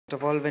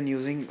First of all, when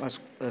using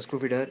a screw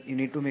feeder, you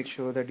need to make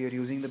sure that you are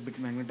using the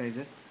bit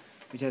magnetizer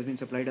which has been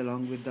supplied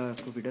along with the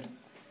screw feeder.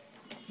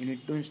 You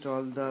need to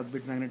install the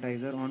bit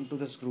magnetizer onto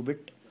the screw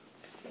bit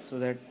so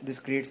that this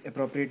creates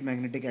appropriate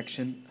magnetic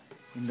action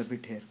in the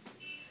bit here.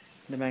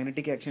 The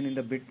magnetic action in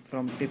the bit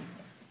from tip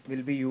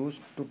will be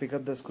used to pick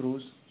up the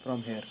screws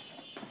from here.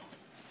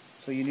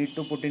 So you need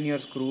to put in your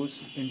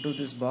screws into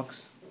this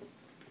box.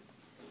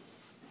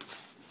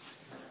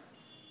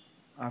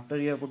 After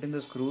you have put in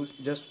the screws,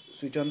 just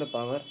switch on the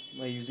power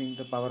by using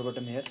the power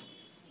button here.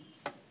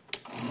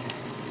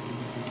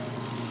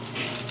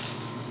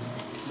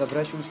 The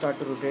brush will start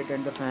to rotate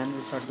and the fan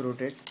will start to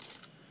rotate,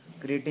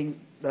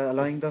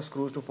 allowing the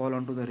screws to fall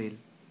onto the rail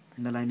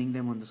and aligning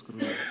them on the screw.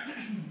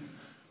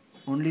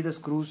 Only the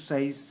screw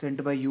size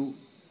sent by you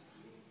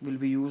will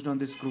be used on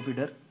this screw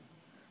feeder,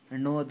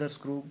 and no other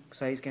screw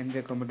size can be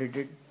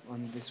accommodated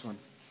on this one.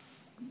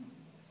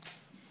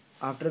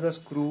 After the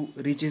screw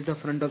reaches the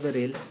front of the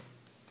rail,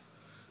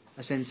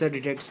 a sensor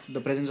detects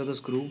the presence of the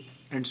screw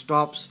and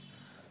stops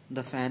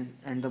the fan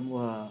and the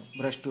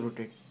brush to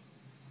rotate.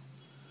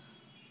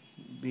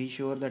 Be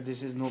sure that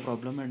this is no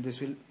problem, and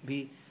this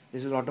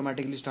will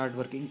automatically start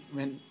working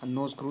when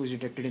no screw is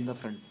detected in the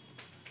front.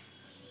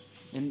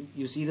 When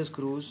you see the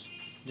screws,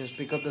 just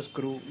pick up the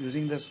screw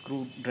using the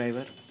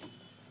screwdriver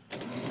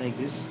like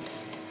this,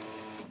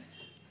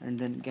 and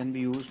then can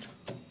be used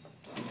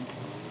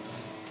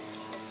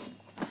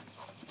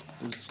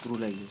to screw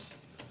like this.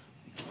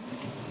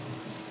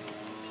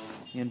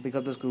 You can pick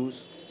up the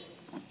screws.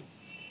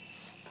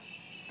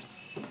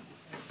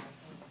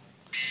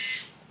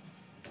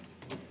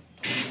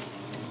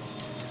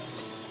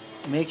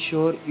 Make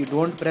sure you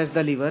don't press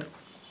the lever.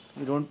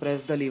 You don't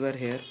press the lever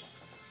here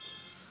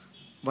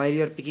while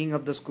you are picking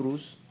up the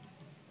screws.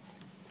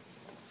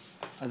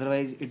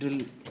 Otherwise, it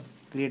will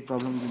create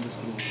problems in the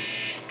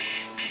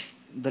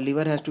screw. The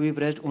lever has to be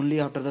pressed only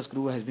after the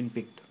screw has been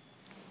picked.